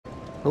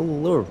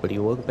Hello everybody,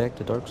 welcome back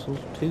to Dark Souls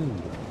 2. Do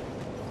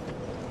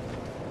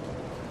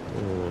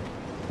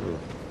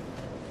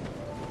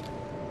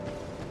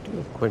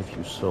have quite a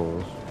few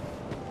souls.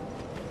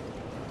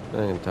 I'm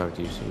gonna talk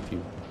to you, see if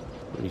you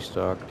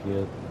restocked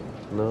yet.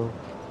 No?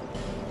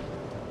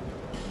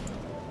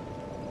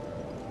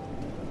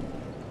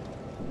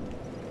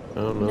 I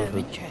don't know if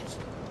it's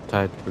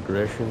tied to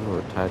progression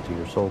or tied to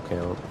your soul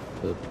count,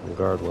 but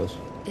regardless.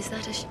 Is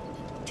that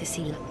to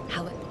see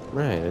how it...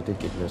 Right, I did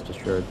get Mist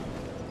Shard.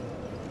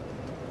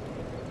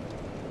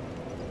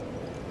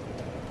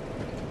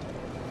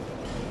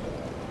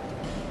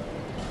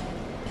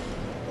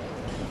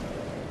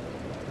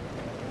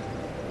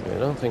 I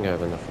don't think I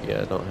have enough.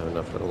 Yeah, I don't have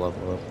enough for the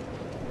level up.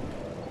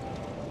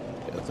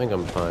 Yeah, I think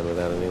I'm fine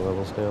without any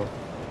levels now.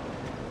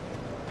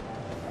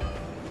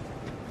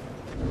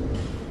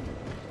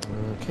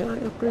 Can I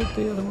upgrade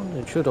the other one?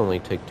 It should only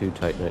take 2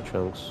 Titanite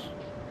chunks.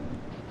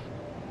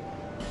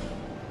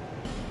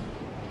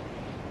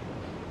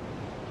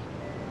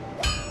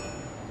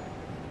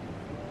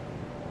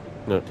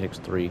 No, it takes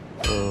 3.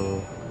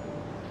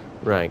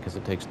 Right, because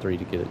it takes 3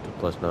 to get it to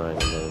 +9,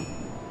 and then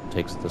it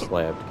takes the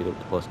slab to get it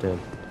to +10.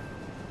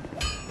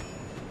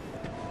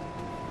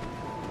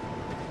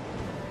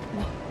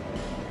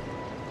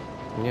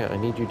 Yeah, I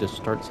need you to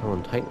start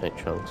selling Titanite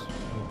chunks.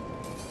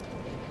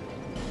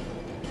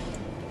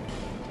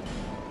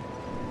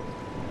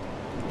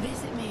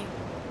 Visit me.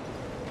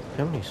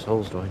 How many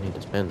souls do I need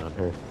to spend on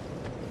her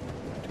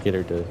to get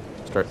her to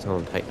start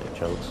selling Titanite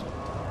chunks?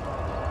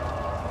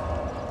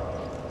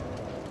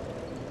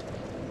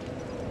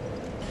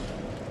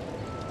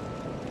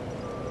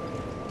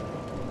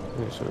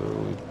 Okay, so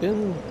we've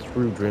been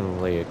through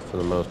Drin Lake for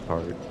the most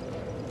part.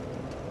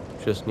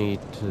 Just need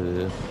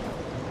to...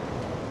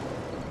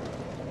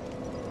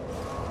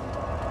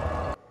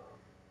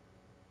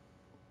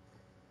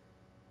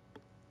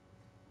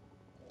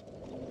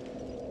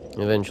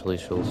 Eventually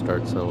she'll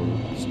start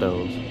selling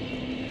stones.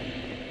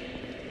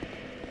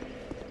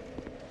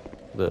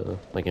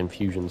 Like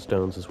infusion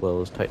stones as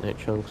well as Titanite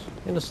chunks.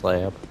 And a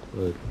slab,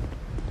 but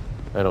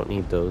I don't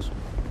need those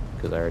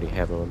because I already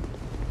have one.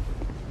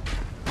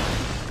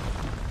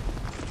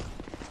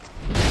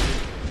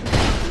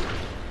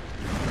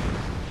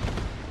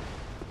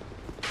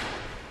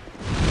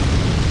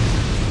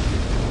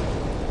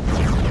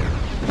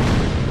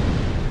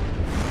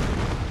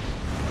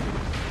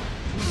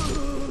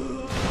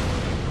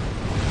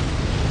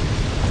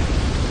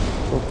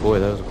 Oh boy,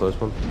 that was a close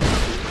one.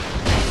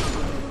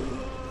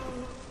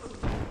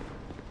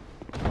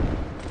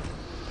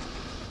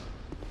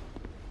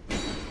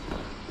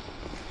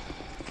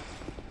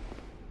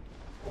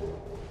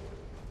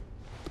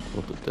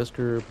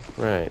 Duster,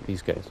 right,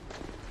 these guys.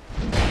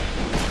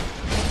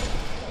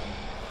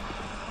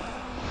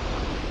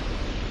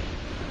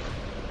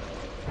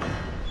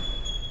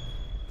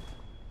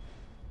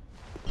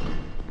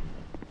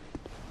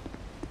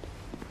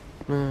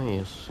 Ah,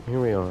 yes,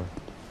 here we are.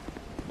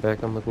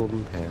 Back on the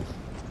golden path.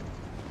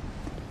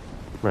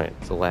 Right,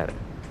 it's a ladder.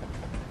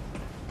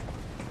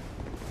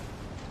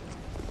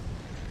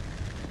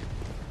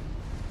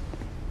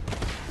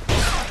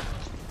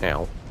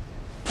 Ow.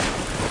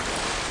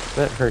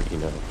 That hurt, you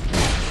know.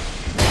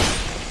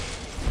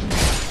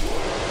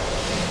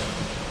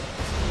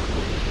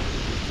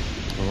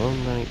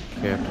 Lone Knight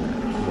Captain.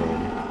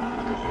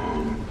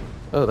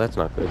 Oh, that's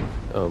not good.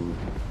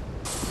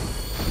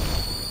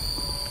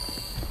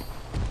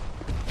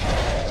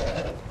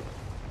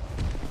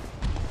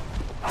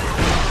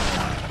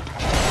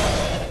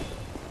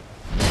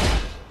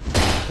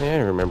 Yeah, I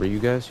remember you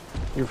guys.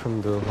 You're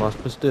from the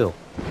Lost Bastille.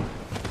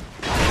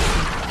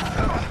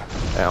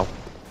 Ow.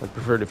 I'd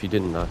prefer it if you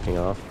didn't knock me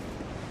off.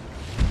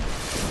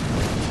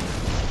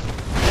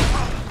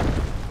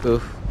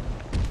 Oof.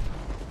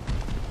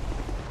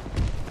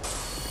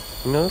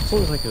 You know, it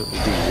seems like it would be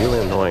really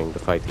annoying to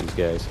fight these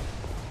guys.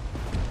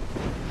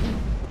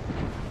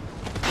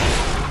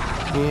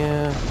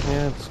 Yeah,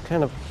 it's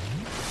kind of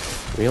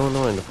real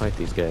annoying to fight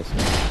these guys. And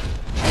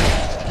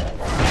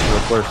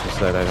the worst is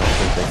that I don't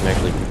think they can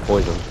actually be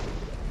poisoned.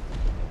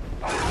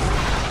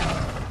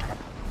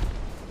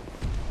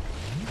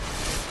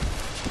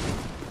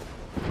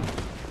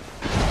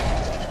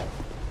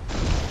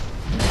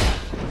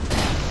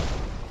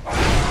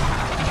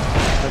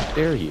 How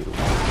dare you?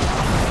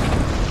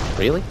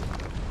 Really?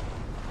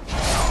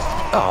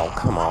 Oh,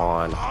 come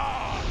on.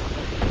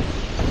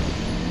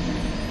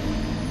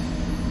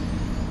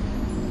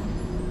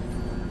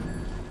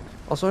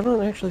 Also, I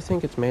don't actually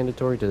think it's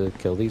mandatory to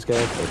kill these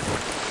guys, but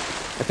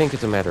I think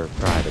it's a matter of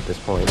pride at this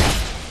point.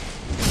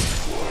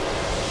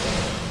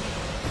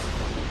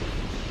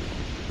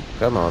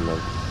 Come on,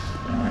 then.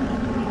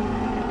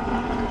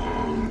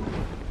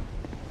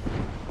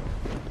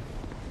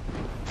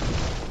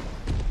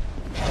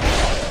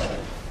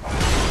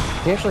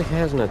 He actually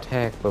has an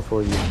attack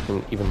before you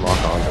can even lock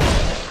onto him.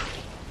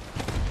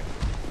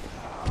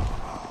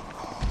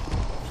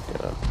 Just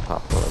gonna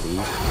pop one of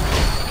these.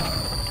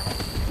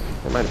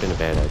 That might have been a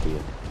bad idea.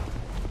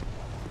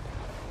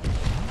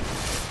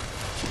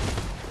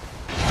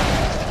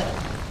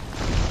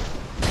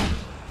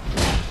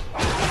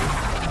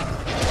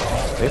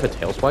 They have a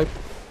tail swipe?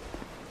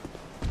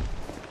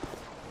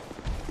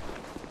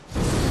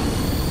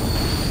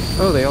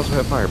 Oh, they also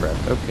have fire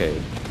breath.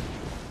 Okay.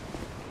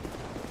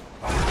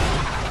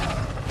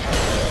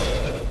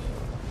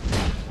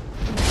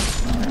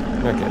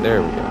 Okay,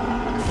 there we go.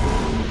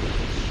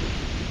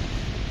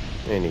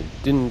 And he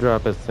didn't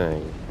drop a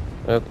thing.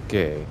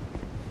 Okay.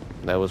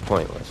 That was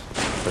pointless.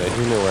 But I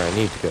do know where I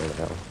need to go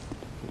now.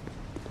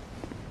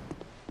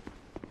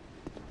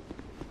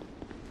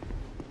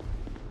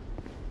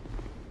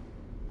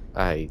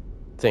 I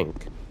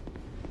think.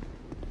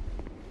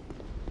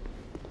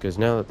 Because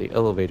now that the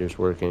elevator's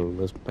working,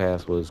 this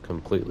path was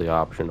completely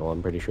optional,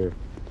 I'm pretty sure.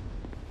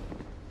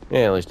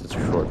 Yeah, at least it's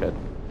a shortcut.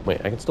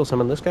 Wait, I can still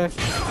summon this guy?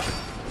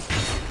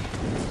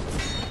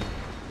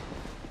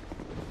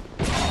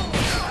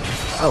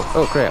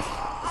 Oh crap.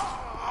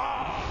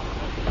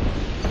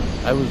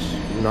 I was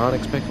not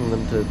expecting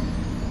them to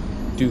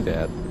do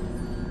that.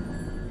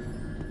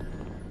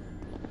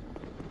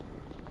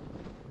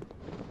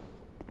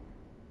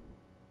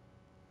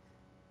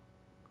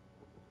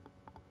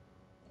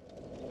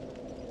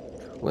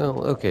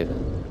 Well, okay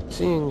then.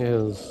 Seeing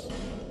as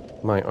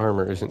my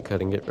armor isn't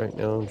cutting it right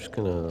now, I'm just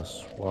gonna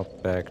swap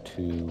back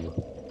to...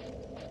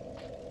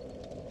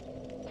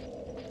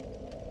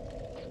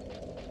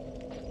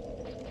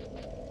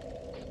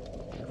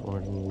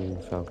 Warden,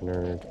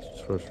 Falconer,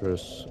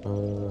 Sorceress,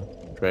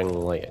 Dragon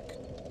Laic.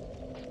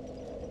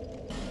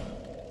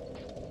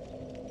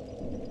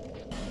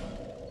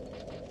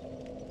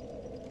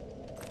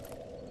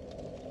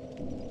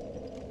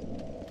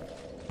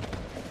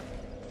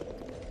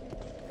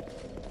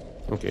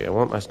 Okay, I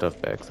want my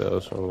stuff back though,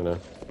 so I'm gonna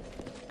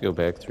go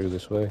back through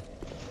this way.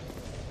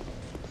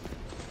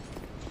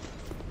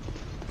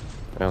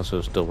 I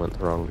also still went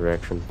the wrong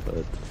direction,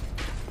 but...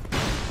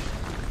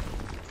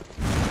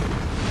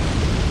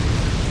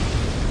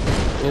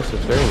 Yes,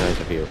 it's very nice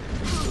of you.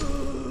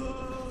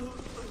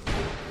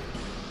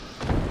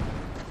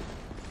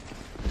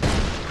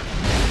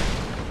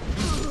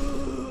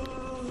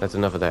 That's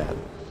enough of that.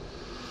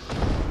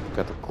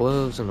 Got the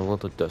gloves and a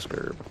wilted dusk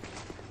herb.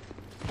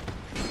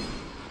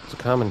 It's a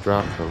common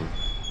drop from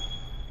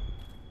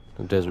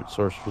the desert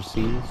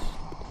sorceresses.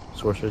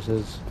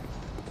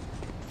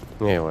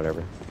 Yeah,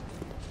 whatever.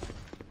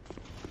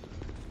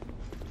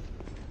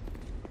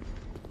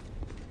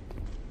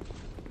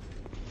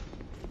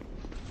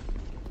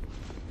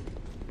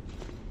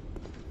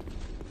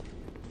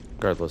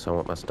 Regardless, I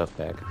want my stuff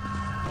back.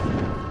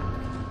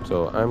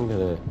 So I'm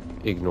gonna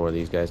ignore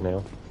these guys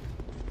now.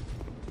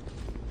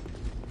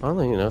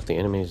 Oddly enough, the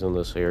enemies in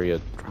this area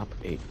drop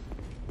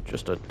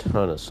just a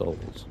ton of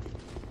souls.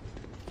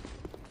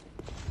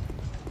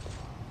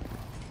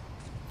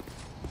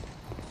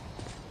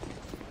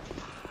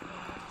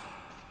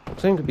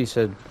 Something to be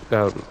said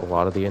about a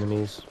lot of the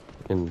enemies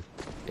in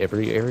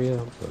every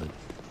area, but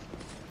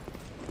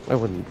I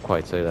wouldn't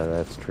quite say that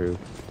that's true.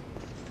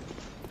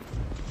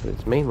 But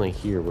it's mainly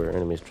here where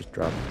enemies just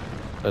drop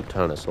a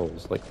ton of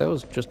souls. Like, that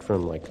was just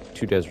from, like,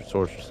 2 desert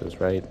sorceresses,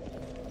 right?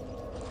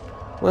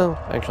 Well,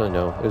 actually,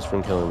 no. It was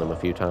from killing them a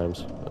few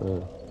times.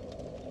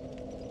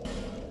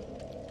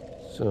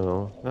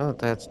 So, now that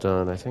that's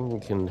done, I think we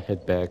can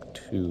head back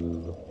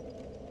to...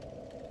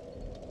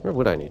 Where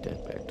would I need to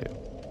head back to?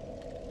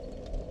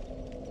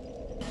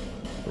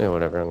 Yeah,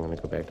 whatever. I'm gonna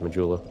go back to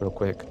Majula real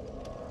quick.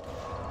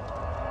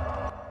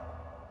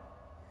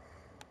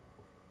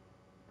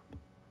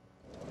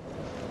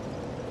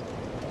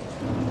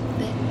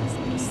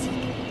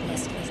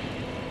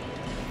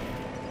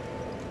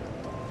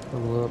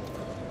 Level up.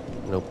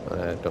 Nope,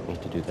 I don't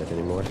need to do that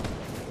anymore.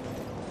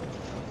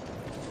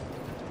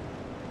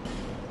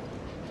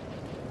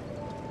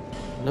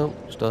 Nope,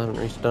 still haven't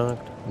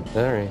restocked.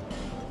 Alright,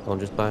 I'll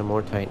just buy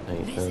more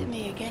Titanite Visit then.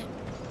 me again.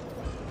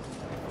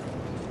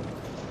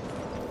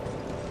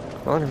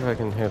 I wonder if I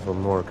can have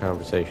more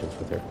conversations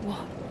with her.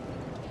 What?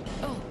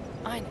 Oh,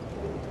 I know.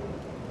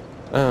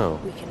 Oh,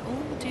 We can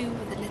all do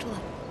with a little.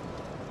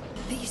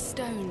 These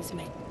stones,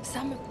 mate.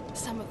 Some of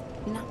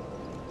no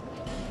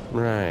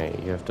right,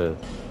 you have to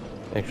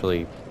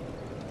actually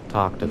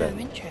talk to them.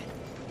 interest.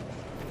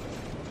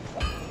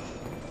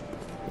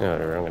 Yeah,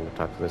 whatever, I'm gonna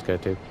talk to this guy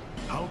too.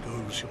 How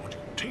goes your...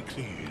 Take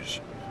these.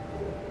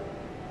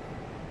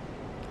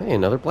 Hey,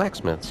 another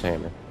blacksmith's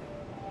hammer.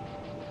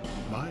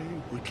 My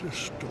witless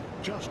stood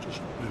just as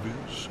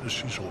oblivious as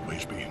she's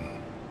always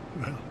been.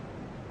 Well,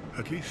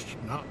 at least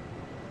not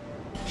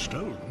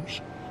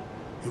stones.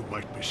 You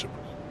might be simple.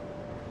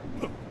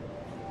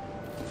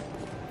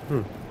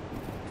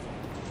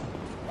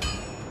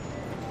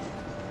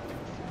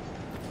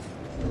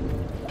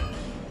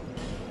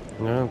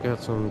 Now I've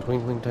got some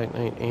twinkling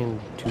Titanite and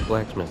 2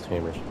 blacksmith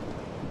hammers.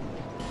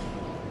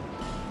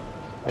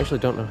 I actually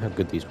don't know how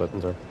good these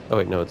weapons are. Oh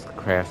wait, no, it's the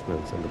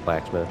craftsman's and the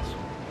blacksmith's.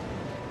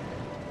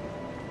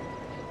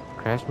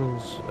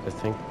 Craftsman's, I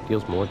think,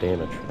 deals more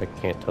damage. I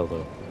can't tell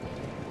though.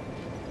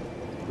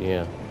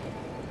 Yeah.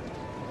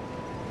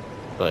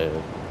 By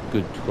a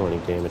good 20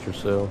 damage or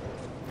so.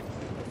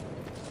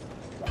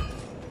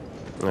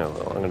 Oh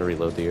well, I'm gonna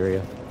reload the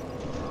area.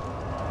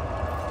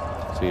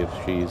 See if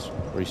she's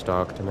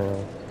restocked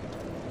now.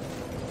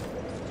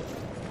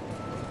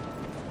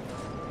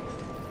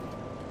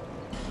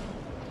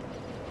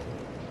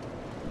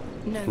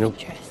 No Nope.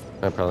 interest.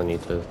 I probably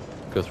need to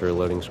go through a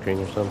loading screen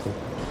or something.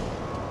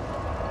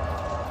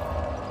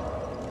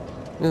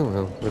 Oh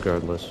well,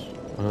 regardless.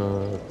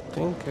 I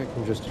think I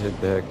can just head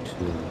back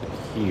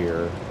to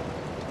here.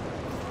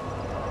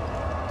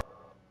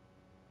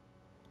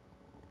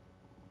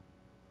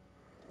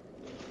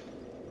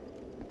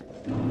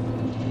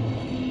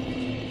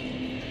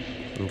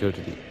 And go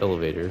to the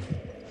elevator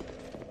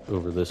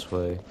over this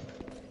way.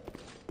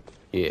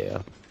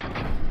 Yeah.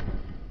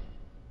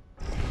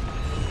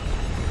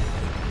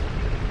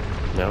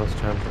 Now it's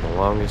time for the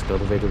longest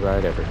elevator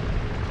ride ever.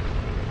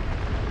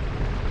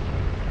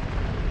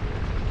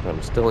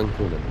 I'm still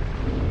inhuman.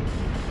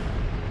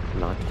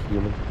 Not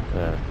human?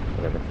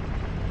 Whatever.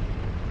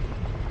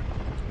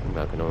 I'm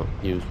not gonna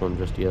use one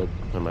just yet.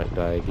 I might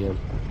die again.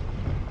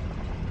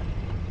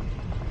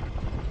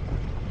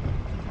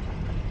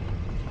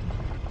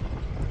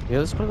 Yeah,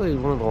 this is probably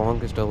one of the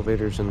longest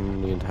elevators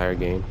in the entire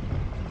game.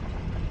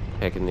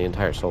 Heck, in the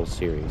entire Souls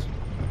series.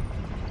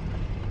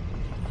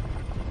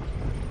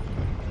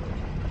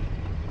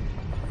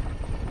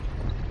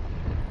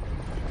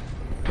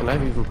 And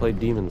I've even played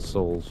Demon's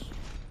Souls.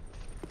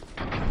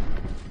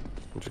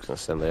 I'm just gonna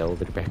send the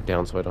elevator back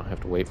down so I don't have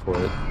to wait for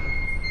it.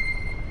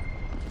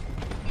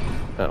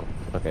 Oh,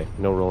 okay.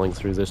 No rolling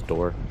through this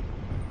door.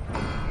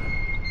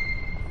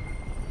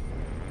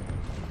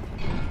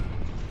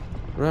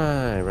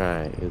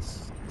 Right.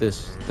 It's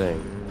this thing.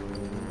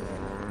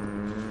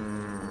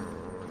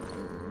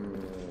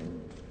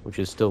 Which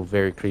is still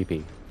very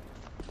creepy.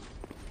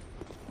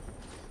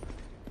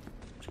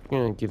 Just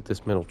gonna give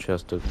this metal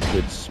chest a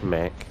good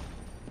smack.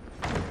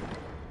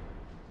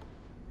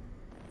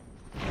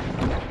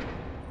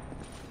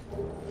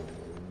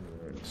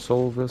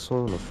 Soul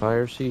vessel and a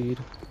fire seed.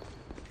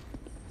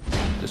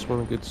 This one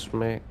a good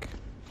smack.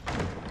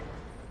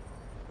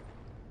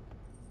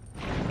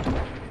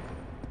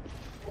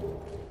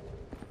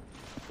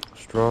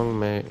 Strong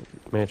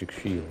magic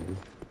shield.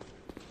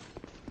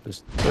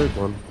 This third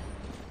one.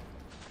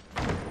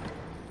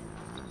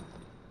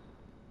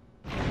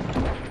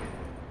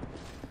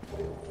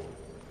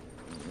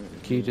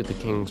 Key to the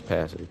King's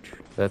Passage.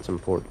 That's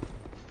important.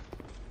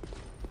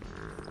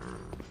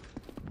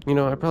 You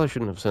know, I probably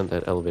shouldn't have sent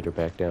that elevator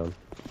back down.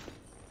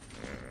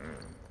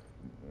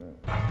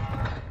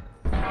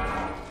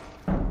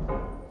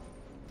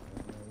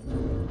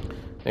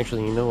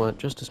 Actually, you know what?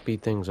 Just to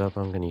speed things up,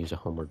 I'm gonna use a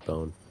homeward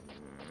bone.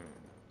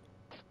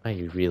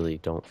 I really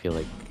don't feel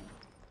like...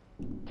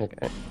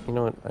 you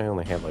know what? I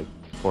only have like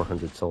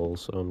 400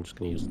 souls, so I'm just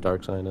gonna use the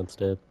dark sign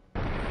instead.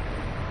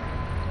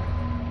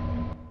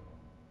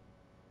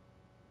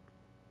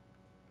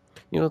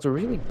 You know, it's a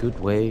really good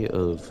way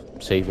of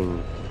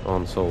saving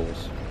on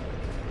souls.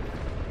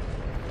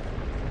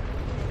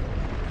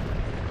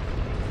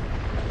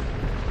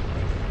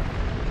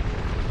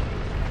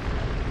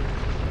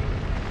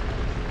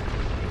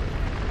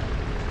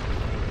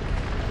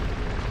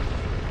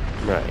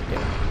 Right,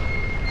 yeah.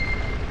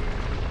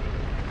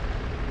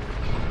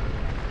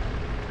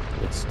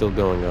 It's still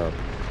going up.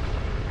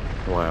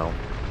 Wow.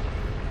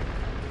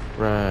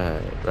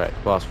 Right.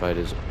 Boss fight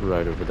is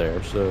right over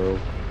there, so...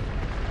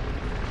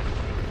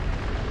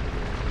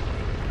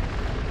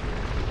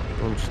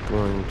 I'm just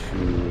going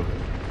to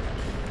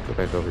go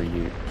back over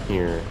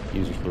here,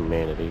 use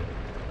humanity,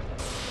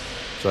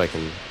 so I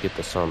can get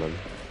the summon.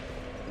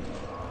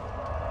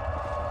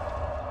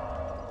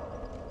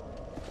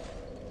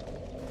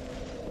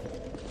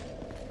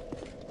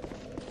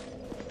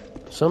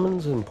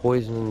 Summons and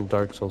poison in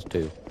Dark Souls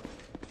 2.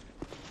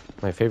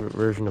 My favorite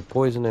version of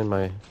poison and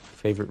my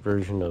favorite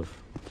version of,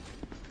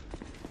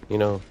 you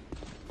know,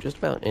 just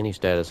about any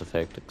status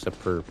effect except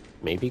for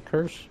maybe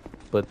curse.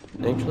 But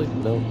actually,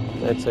 no,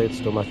 I'd say it's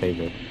still my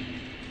favorite.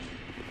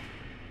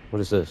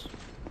 What is this?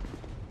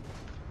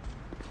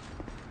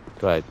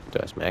 Do I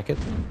smack it?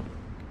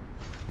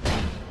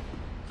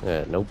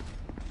 Nope.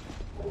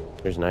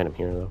 There's an item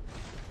here, though.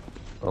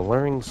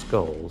 Alluring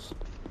skulls.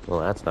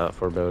 Well, that's not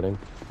foreboding.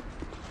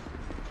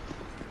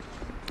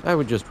 I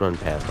would just run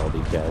past all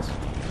these guys.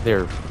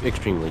 They're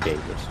extremely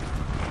dangerous.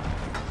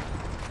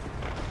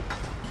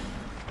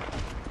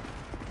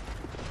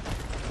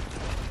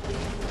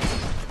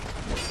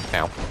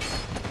 Ow.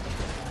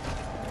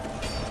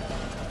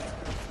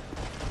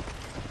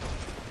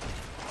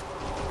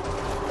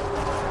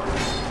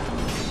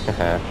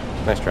 Haha,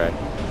 nice try.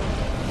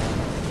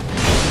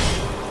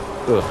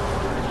 Ugh.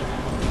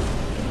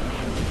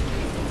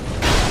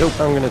 Nope,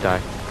 I'm gonna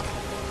die.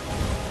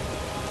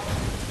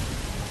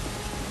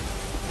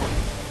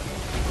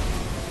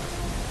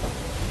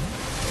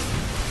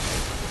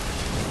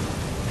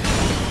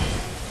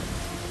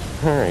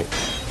 Alright.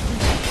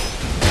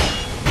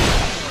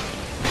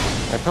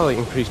 I probably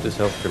increased his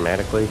health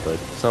dramatically, but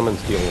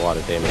summons deal a lot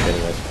of damage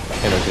anyways,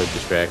 and are good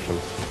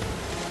distractions.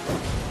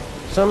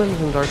 Summons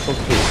in Dark Souls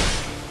 2.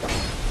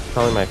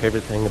 Probably my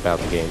favorite thing about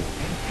the game.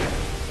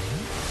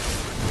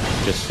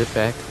 Just sit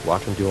back,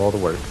 watch him do all the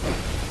work.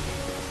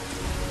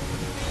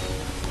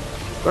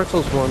 Dark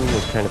Souls 1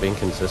 was kind of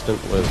inconsistent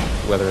with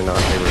whether or not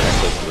they were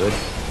actually good.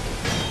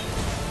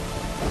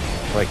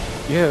 Like,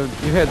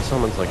 you had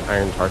summons like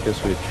Iron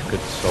Tarkus, which could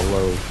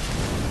solo,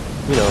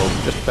 you know,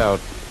 just about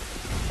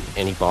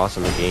any boss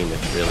in the game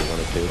if you really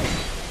wanted to.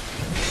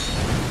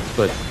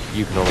 But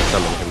you can only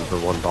summon him for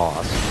one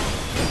boss.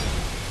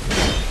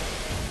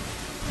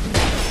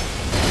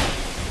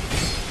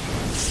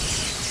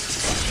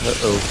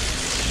 Uh-oh.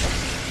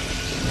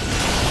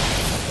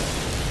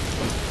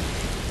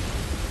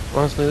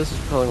 Honestly, this is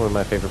probably one of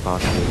my favorite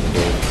bosses in the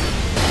game.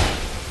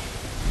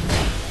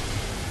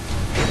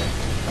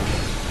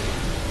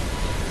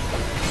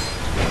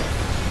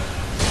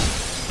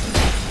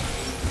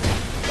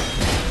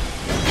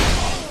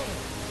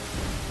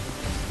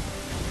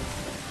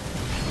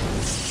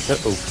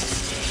 Uh-oh.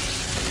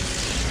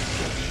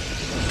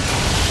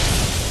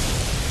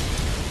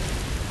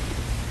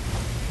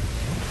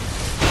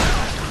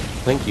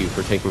 Thank you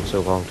for taking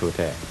so long to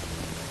attack.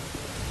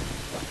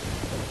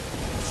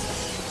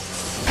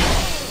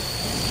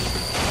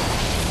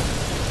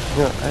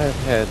 You know,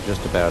 I've had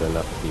just about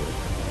enough of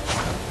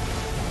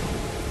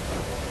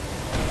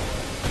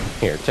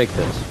you. Here, take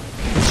this.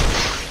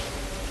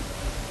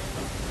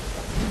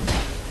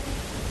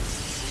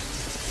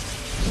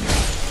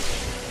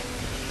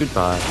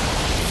 Goodbye.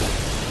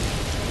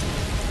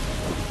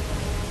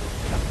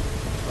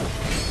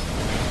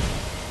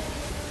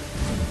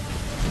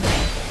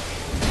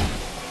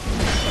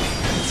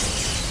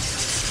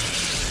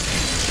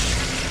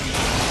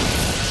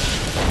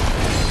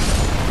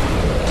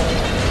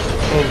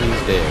 And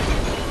he's dead.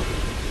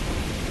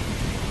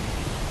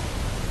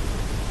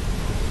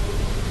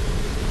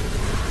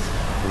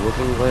 The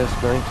looking glass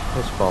knight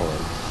has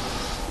fallen.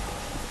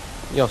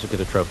 You also get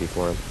a trophy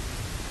for him.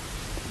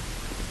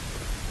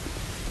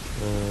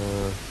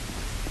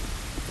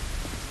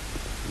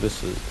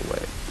 This is the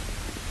way.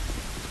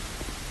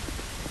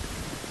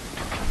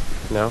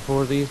 Now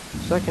for the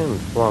second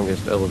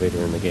longest elevator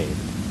in the game.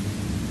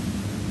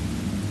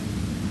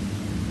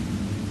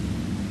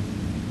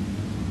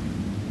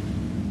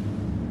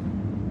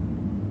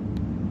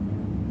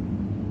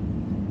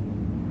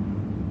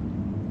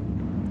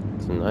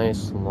 It's a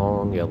nice,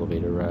 long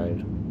elevator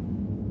ride.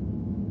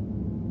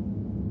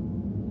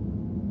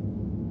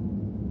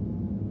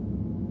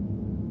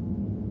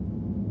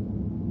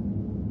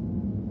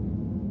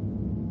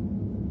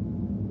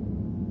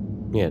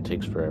 Yeah, it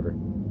takes forever.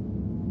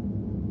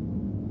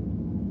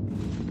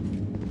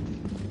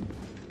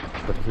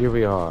 But here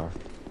we are.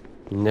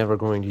 Never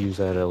going to use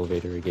that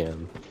elevator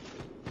again.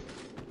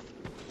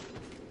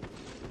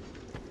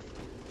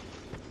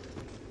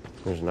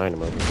 There's an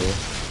item over here.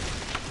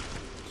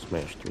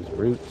 Smash through the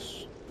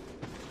roots.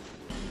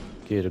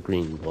 Get a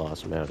green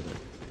blossom out of it.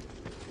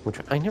 Which,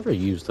 I never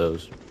use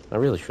those. I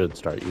really should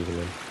start using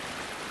them.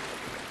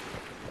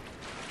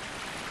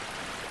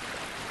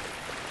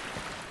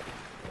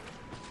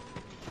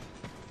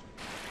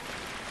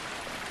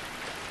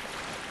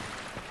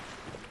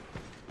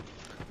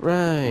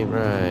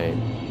 Right.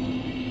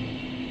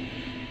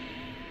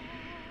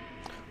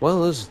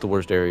 Well, this is the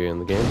worst area in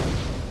the game.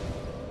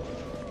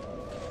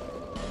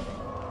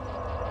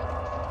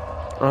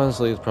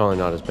 Honestly, it's probably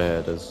not as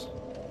bad as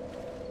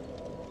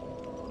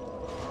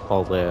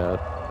all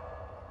that.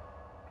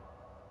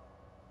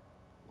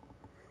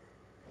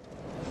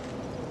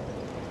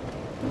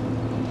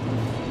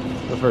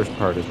 The first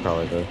part is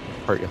probably the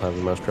part you'll have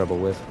the most trouble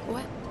with.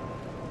 What?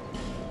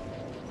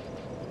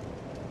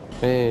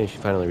 Hey, she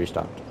finally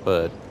restocked,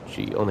 but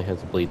she only has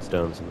the bleed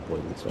stones and the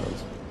poison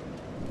stones.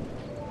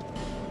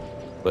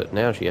 But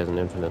now she has an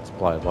infinite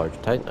supply of large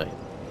titanite.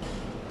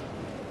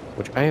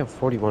 Which I have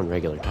 41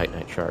 regular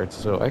titanite shards,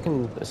 so I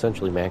can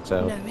essentially max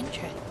out No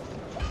interest.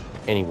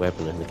 any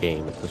weapon in the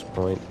game at this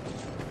point.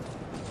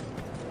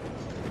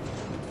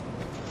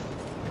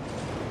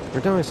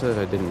 Rodami said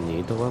I didn't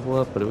need to level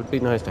up, but it would be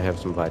nice to have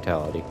some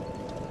vitality.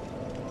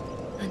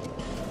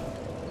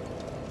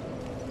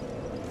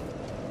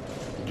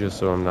 Just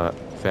so I'm not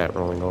fat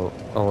rolling all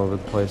over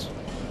the place.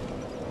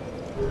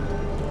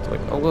 It's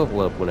like, I'll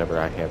level up whenever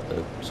I have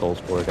the soul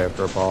sport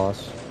after a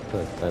boss,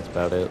 but that's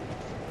about it.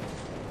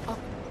 Oh,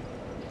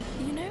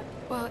 you know,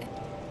 well,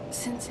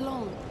 since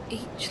long,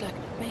 each, like,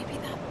 maybe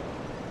that.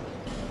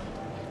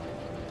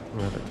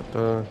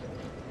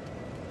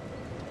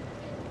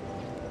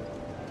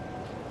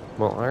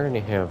 Well, I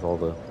already have all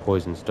the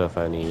poison stuff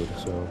I need,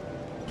 so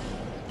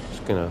I'm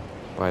just gonna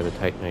buy the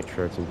titanite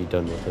shards and be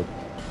done with it.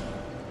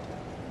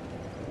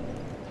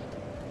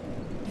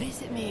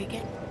 Visit me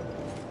again.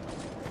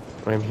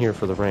 I'm here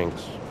for the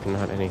ranks,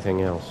 not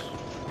anything else.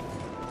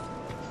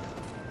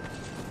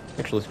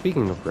 Actually,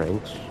 speaking of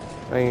ranks,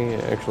 I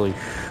actually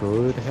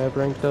should have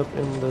ranked up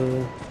in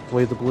the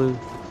Way of the Blue,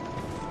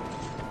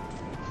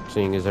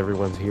 seeing as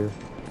everyone's here.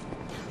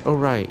 Oh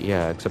right,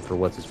 yeah, except for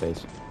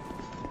what's-his-face.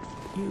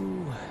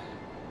 You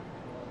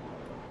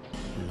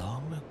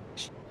long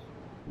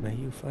may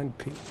you find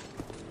peace.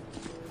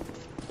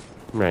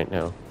 Right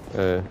now,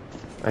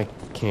 I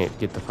can't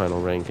get the final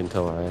rank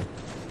until I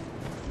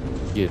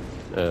get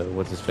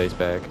what's-his-face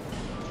back.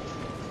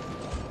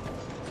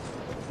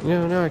 You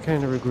know, now I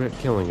kind of regret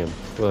killing him,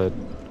 but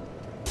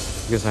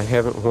because I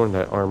haven't worn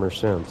that armor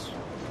since.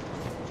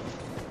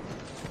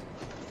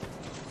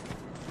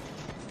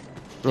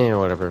 Yeah,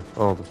 whatever.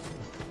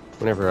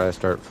 Whenever I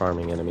start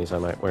farming enemies, I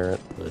might wear it,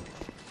 but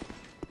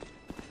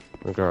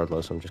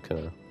regardless, I'm just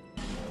gonna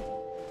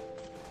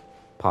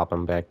pop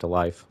them back to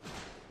life.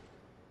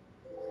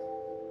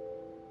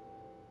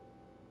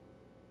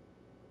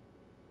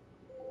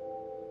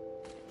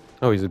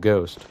 Oh, he's a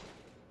ghost.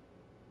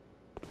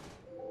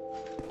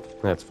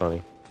 That's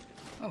funny.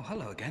 Oh,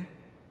 hello again.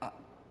 I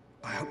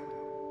hope...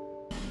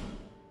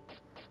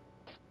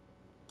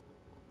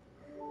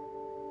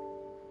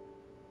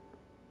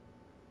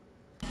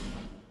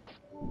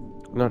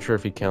 I'm not sure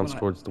if he counts Well,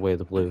 towards the way of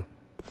the blue.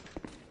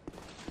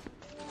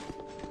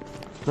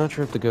 Not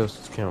sure if the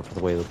ghosts count for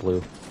the way of the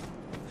blue.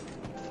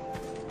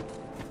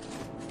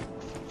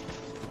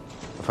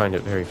 I find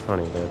it very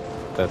funny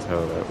that that's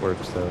how that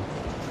works, though.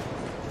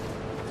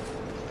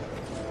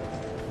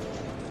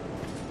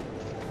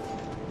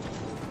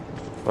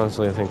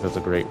 Honestly, I think that's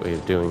a great way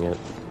of doing it.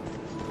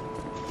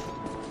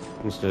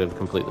 Instead of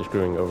completely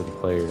screwing over the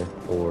player,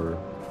 or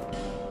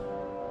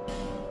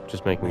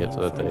just making it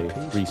so that they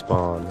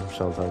respawn or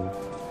something.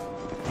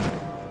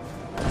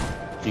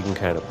 You can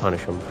kind of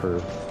punish them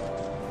for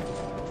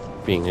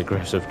being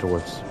aggressive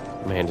towards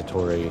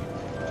mandatory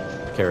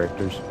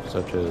characters,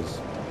 such as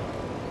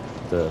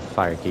the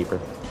Firekeeper,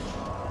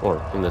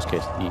 or in this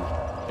case, the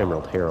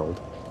Emerald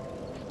Herald.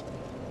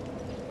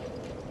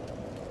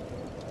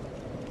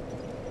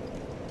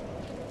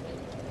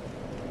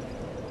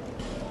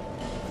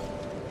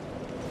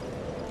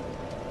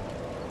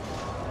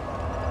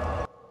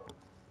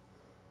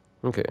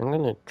 Okay, I'm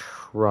gonna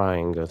try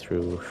and go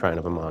through Shrine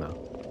of Amana.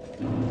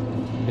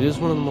 It is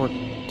one of the more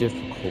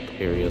difficult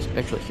areas.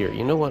 Actually, here,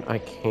 you know what I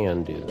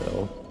can do,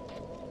 though?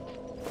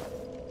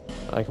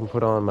 I can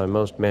put on my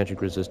most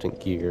magic-resistant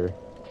gear,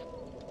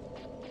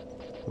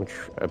 which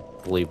I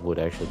believe would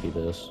actually be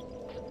this.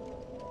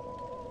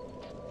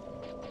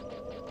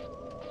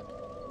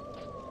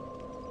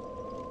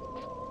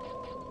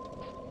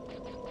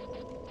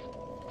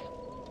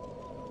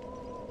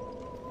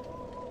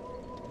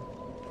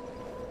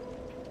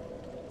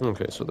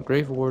 Okay, so the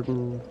Grave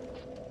Warden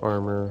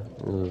armor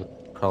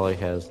probably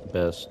has the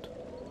best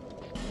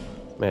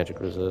magic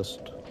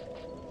resist.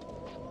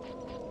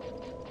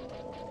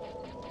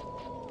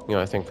 You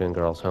know, I think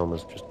Vingarl's helm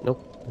is just...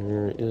 Nope,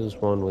 there is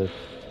one with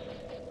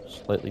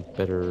slightly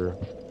better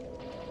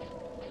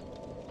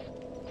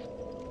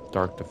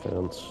dark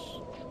defense.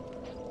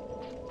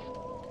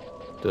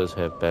 Does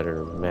have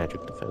better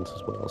magic defense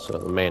as well, so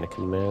the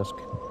Mannequin Mask.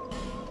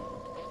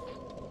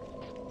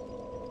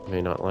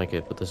 May not like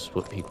it, but this is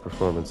what peak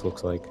performance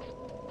looks like.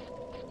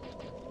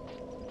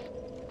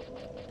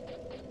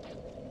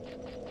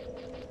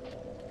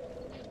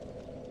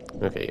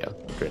 Okay, yeah,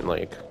 Drain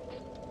Lake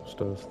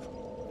stuff.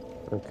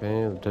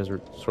 Okay, the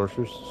Desert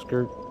Sorcerer's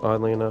Skirt,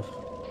 oddly enough,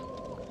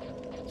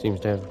 seems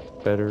to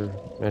have better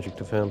magic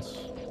defense.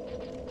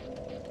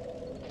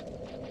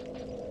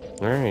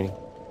 Alrighty.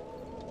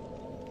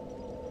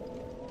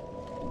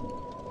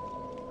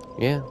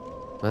 Yeah,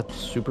 that's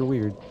super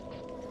weird.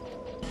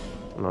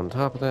 And on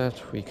top of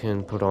that, we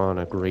can put on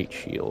a Great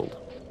Shield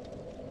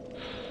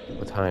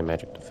with high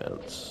magic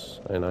defense.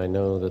 And I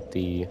know that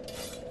the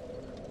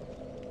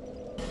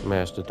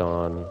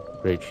Mastodon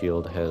Great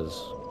Shield has...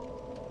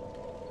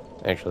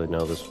 Actually,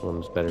 no, this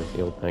one's better than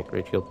the old Knight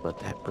Great Shield, but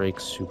that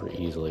breaks super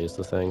easily is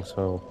the thing,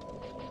 so...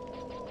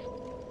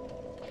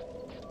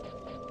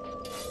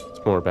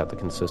 It's more about the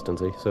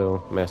consistency,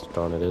 so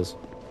Mastodon it is.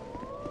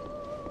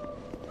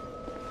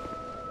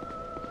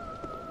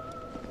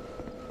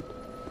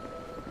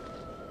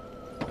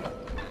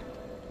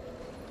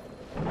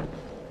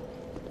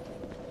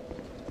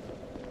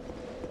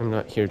 I'm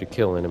not here to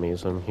kill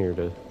enemies, I'm here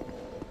to...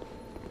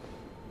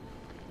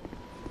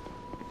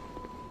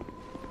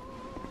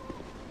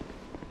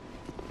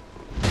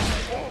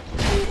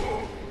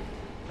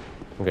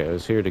 Okay, I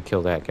was here to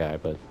kill that guy,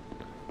 but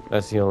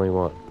that's the only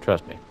one.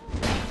 Trust me.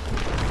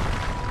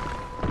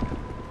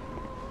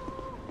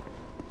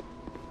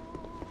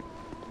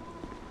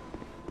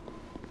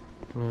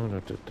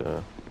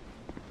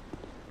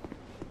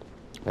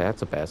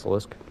 That's a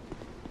basilisk.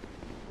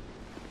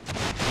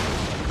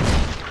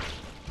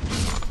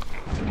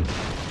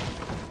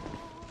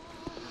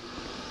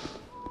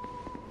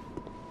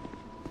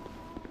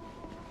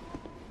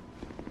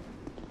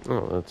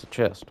 Oh, that's a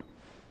chest.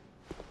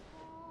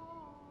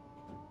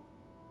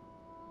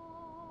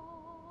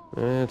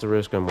 It's a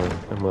risk I'm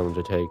willing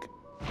to take.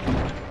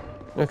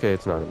 Okay,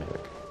 it's not a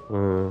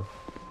mimic.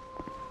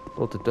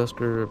 Both the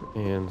Dusker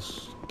and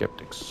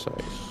Skeptic's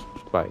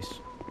Spice.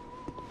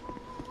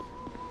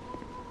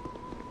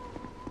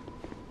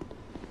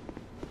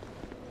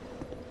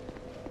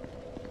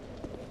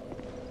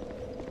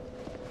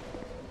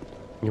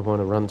 You want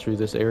to run through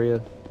this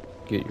area?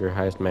 Get your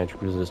highest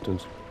magic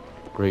resistance,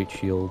 Great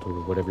Shield,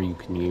 or whatever you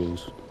can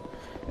use.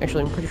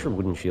 Actually, I'm pretty sure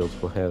wooden shields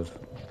will have...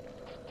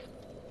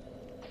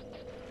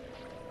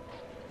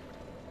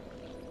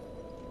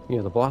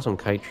 Yeah, the Blossom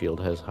Kite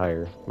Shield has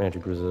higher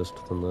magic resist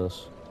than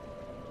this.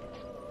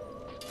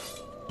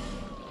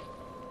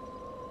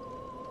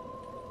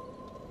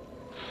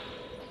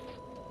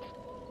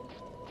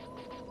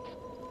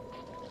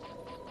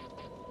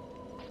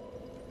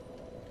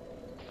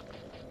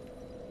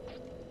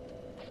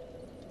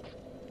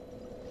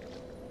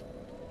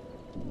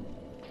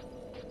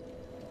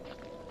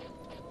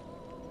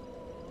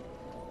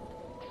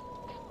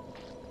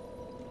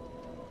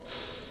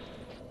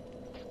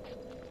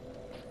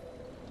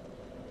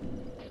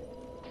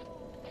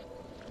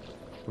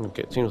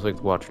 Okay, it seems like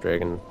the Watch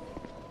Dragon.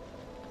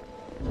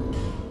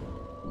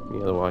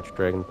 Yeah, the Watch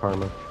Dragon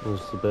Parma is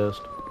the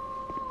best.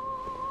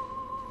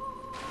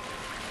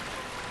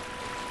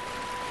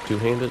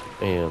 Two-hand it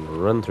and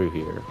run through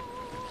here.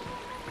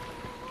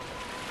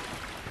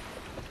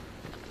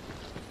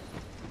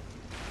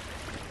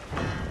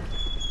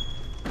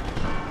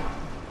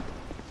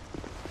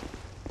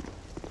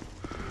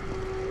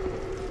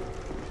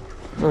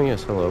 Oh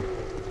yes, hello.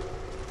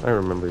 I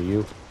remember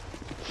you.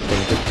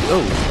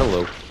 Oh,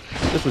 hello.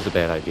 This was a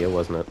bad idea,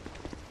 wasn't it?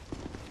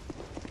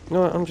 You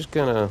know what, I'm just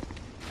gonna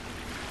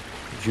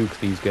juke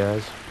these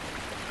guys.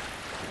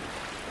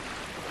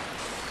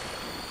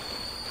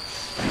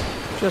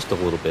 Just a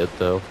little bit,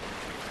 though.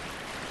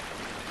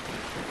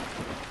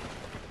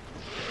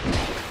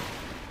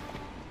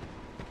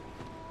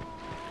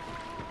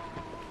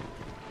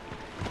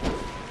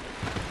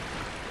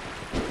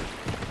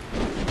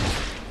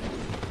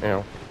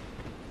 Ow.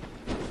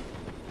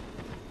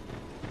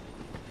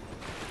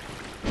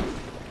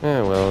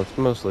 Yeah, well, it's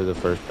mostly the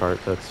first part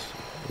that's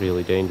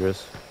really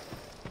dangerous.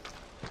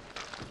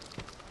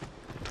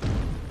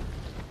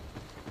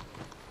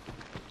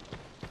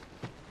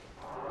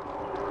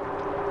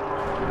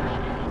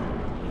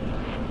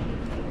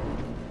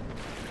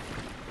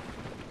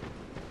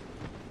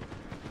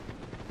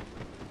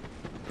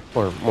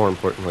 Or, more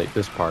importantly,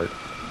 this part.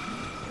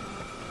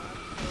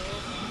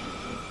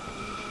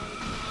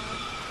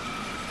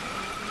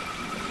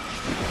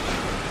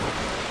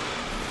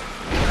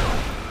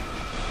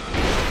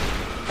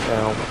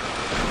 Ow.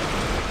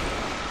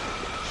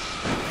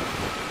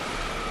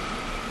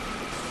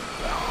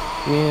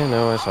 Yeah,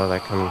 no, I saw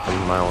that coming from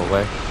a mile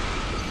away.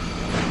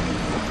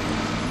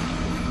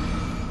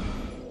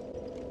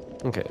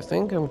 Okay, I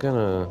think I'm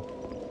gonna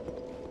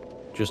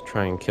just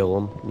try and kill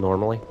him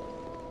normally.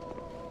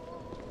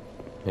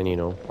 And, you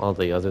know, all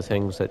the other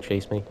things that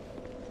chase me.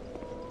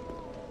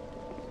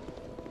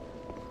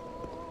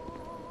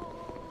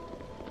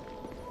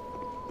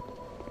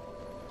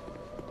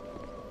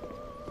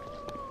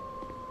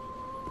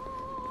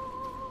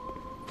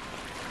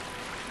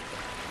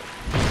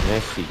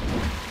 Let's see.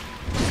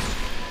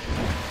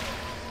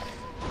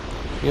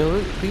 You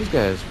know, these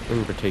guys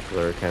in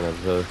particular are kind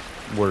of the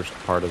worst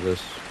part of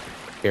this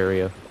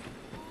area.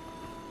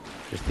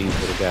 Just these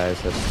little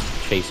guys that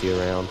chase you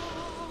around.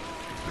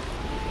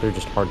 They're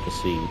just hard to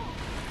see.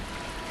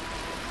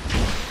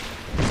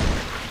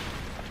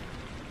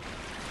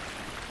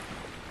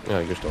 Oh,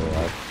 you're still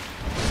alive.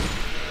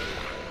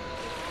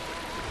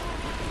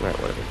 Alright,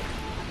 whatever.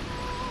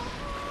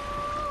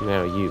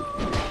 Now you.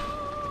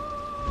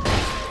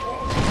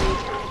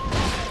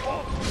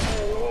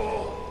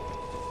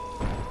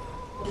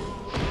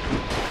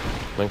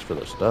 Thanks for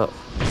the stuff.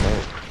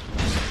 Right.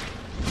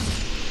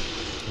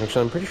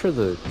 Actually, I'm pretty sure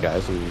the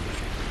guys in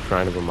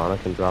Shrine of Amana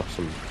can drop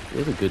some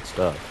really good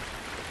stuff.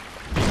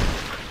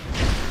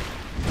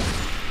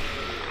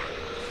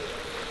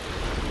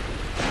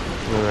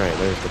 Alright,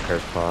 there's the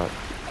curse pot.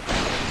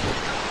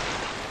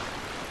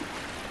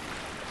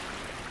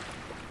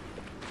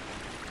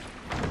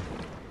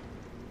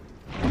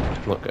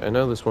 Look, I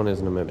know this one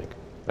isn't a mimic.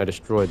 I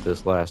destroyed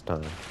this last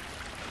time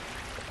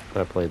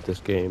I played this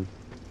game.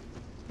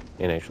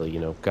 And actually, you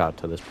know, got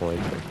to this point.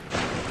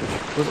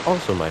 Which was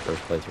also my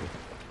first playthrough.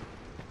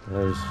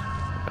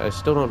 I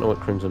still don't know what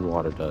Crimson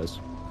Water does,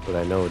 but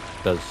I know it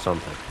does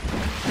something.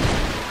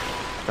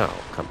 Oh,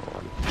 come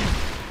on.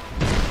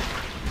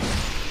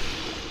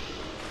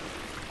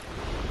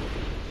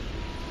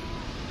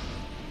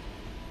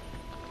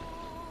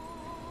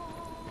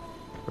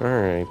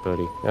 Alright,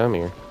 buddy. I'm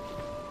here.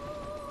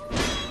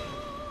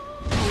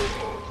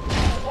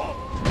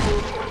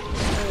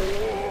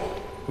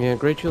 Yeah,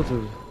 Great Shields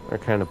are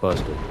kind of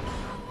busted.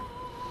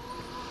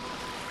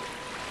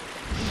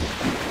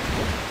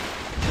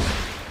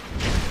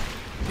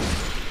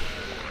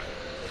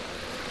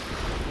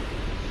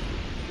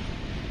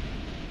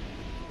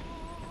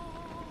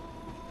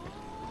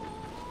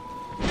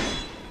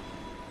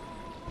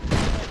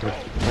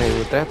 I mean,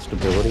 with that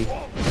stability,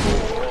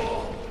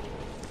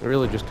 it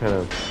really just kind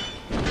of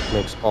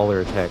makes all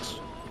their attacks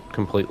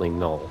completely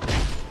null.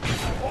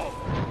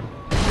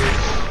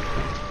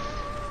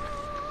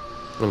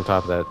 On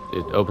top of that,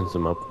 it opens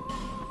them up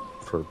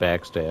for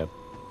backstab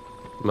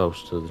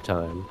most of the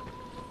time.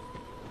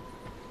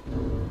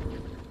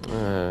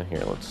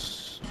 Here,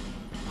 let's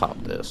pop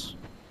this.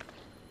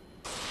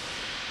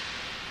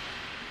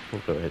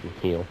 We'll go ahead and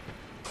heal.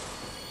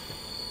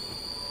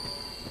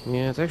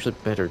 Yeah, it's actually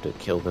better to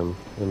kill them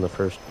in the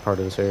first part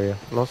of this area.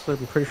 And also,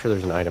 I'm pretty sure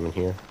there's an item in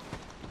here.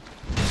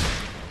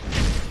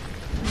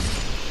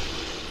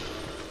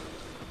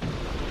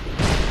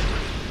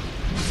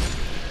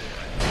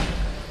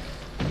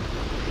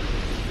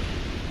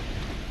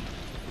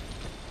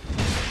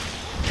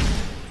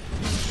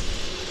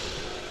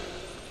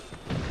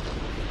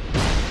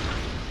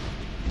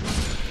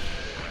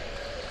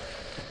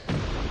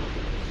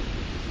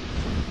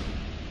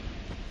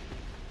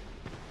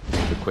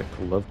 Quick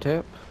love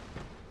tap.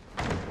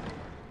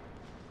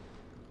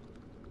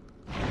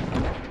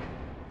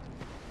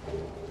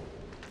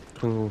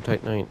 Twin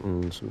titanite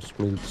and some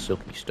smooth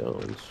silky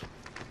stones.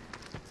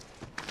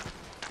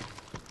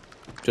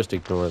 Just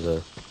ignore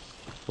the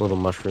little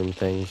mushroom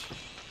things.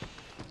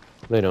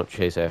 They don't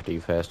chase after you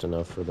fast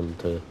enough for them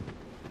to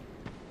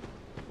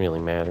really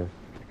matter.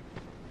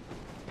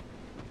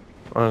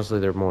 Honestly,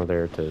 they're more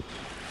there to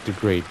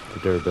degrade the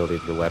durability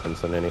of your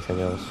weapons than anything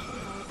else.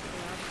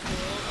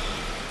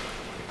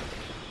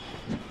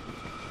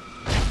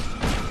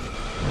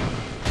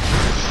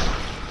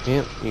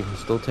 Yep, you can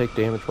still take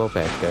damage while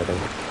backstabbing.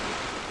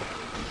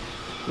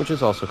 Which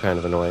is also kind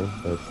of annoying,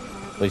 but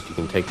at least you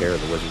can take care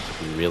of the wizards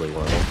if you really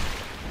want to.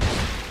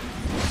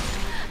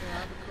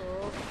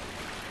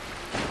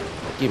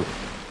 Gimme.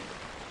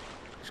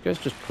 These guys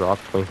just drop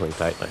Twinkling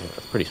Titanite.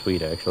 That's pretty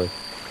sweet, actually.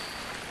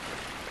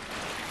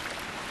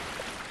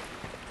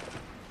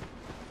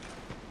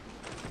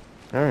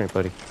 Alright,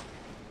 buddy.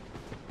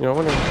 You know, I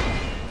wonder...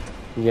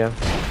 Yeah.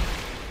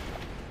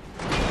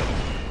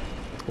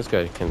 This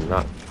guy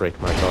cannot break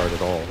my guard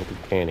at all,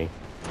 can he?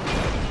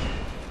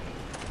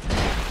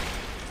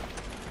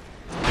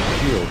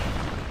 Shield.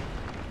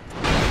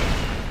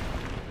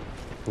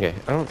 Yeah,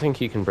 I don't think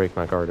he can break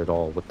my guard at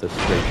all with this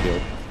great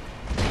shield.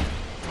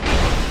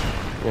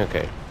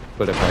 Okay,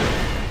 but if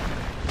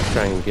I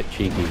try and get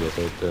cheeky with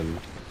it, then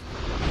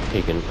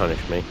he can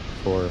punish me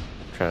for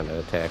trying to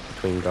attack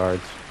between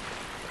guards.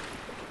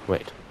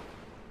 Wait.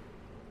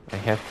 I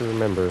have to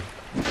remember...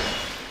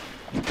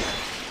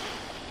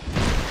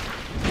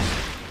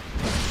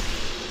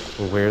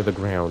 where the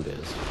ground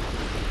is.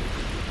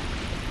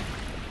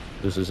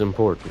 This is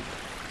important.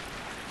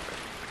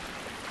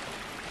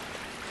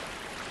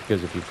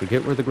 Because if you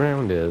forget where the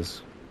ground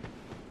is,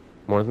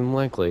 more than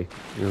likely,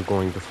 you're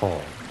going to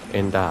fall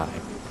and die.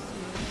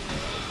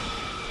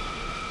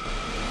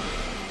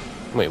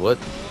 Wait, what?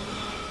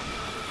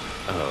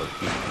 Oh,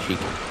 you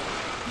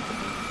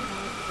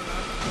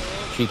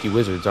cheeky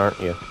wizards,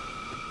 aren't you?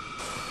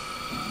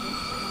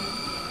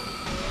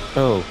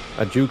 Oh,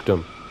 I juked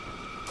him.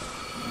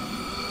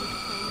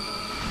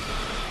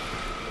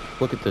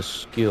 Look at this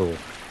skill.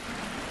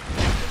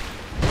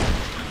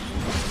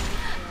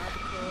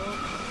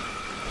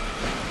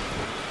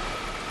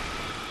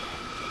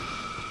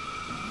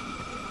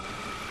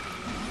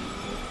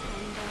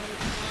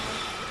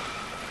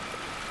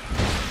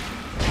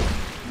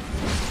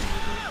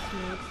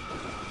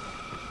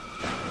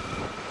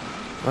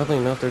 Oddly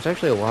enough, there's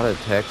actually a lot of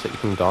attacks that you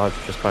can dodge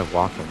just by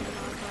walking.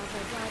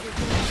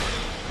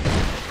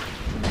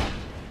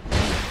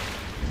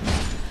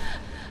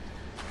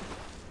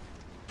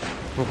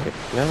 Okay,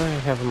 now that I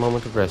have a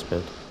moment of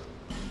respite.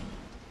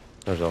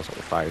 There's also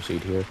a fire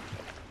seed here.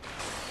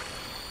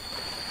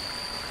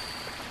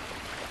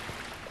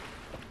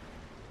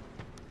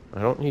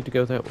 I don't need to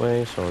go that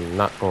way, so I'm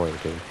not going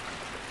to.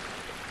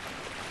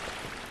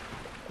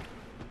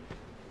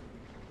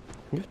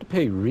 You have to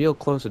pay real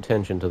close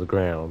attention to the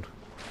ground.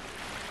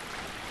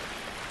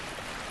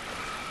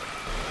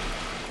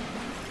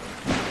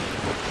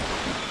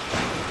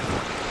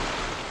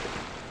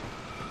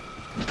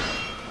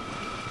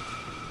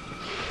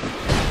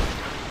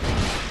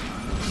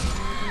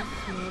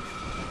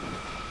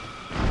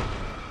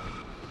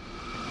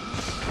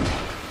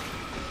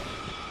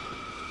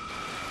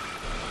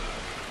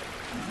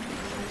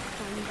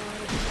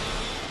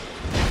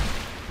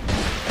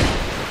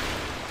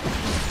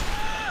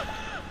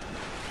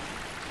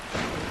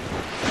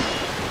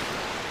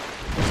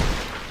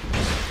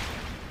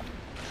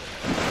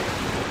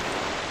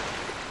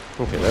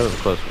 Okay, that was a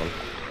close one.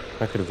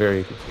 I could have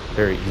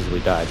very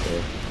easily died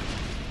there.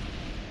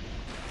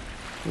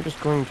 I'm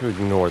just going to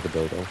ignore the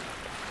building.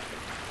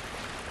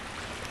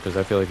 Because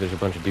I feel like there's a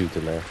bunch of dudes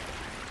in there.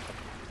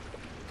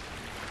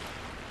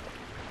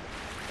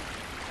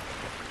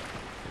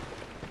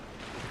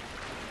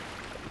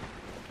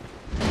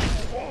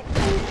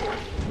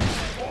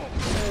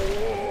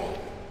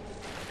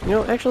 You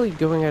know, actually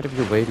going out of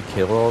your way to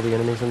kill all the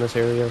enemies in this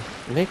area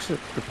makes the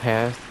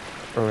path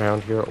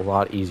around here a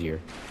lot easier.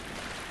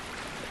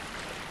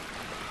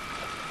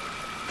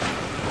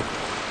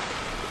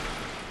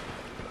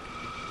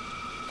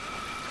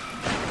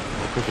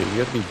 Okay, you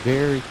have to be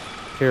very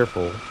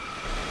careful.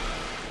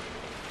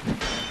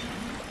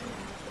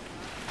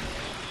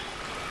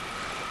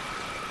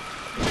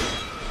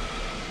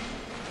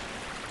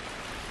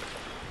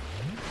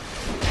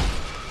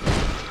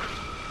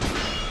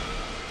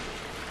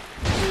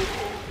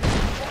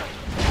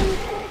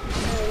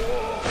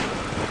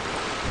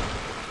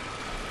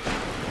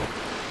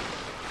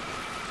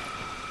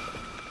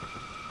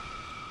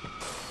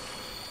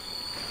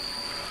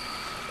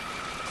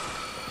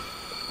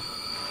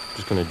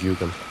 Just gonna juke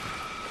him.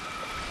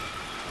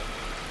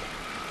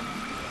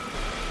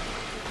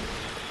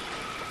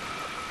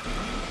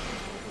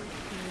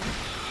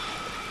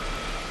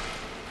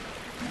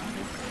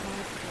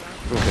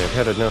 Okay, I've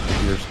had enough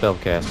of your spell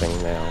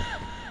casting now.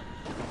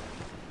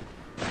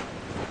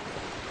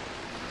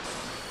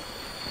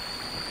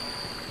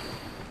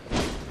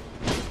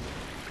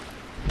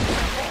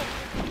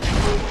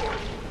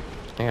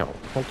 Ow,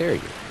 how dare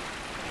you?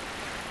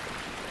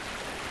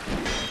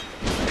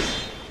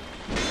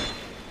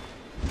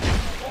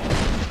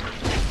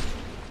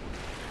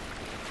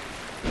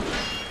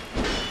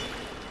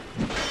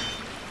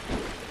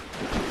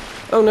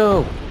 Oh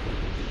no!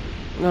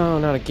 No,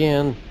 not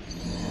again.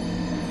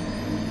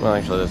 Well,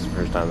 actually, this is the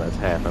first time that's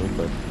happened,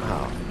 but...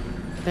 Oh,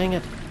 dang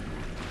it.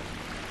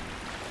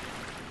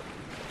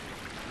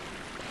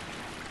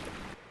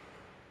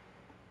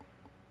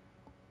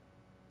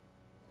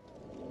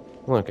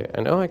 Okay,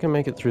 I know I can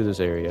make it through this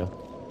area.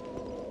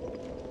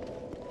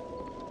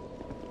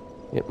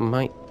 It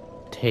might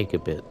take a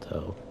bit,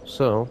 though.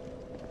 So,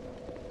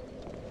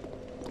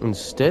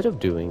 instead of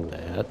doing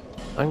that,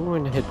 I'm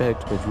going to head back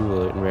to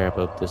Majula and wrap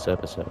up this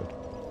episode.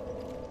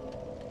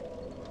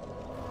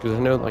 Because I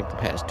know, like, the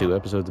past 2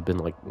 episodes have been,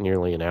 like,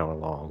 nearly an hour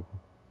long.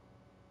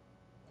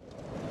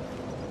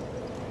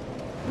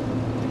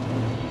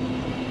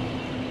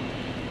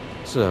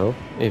 So,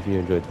 if you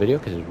enjoyed the video,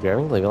 consider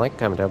subscribing, leave a like,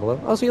 comment down below.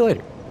 I'll see you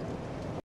later.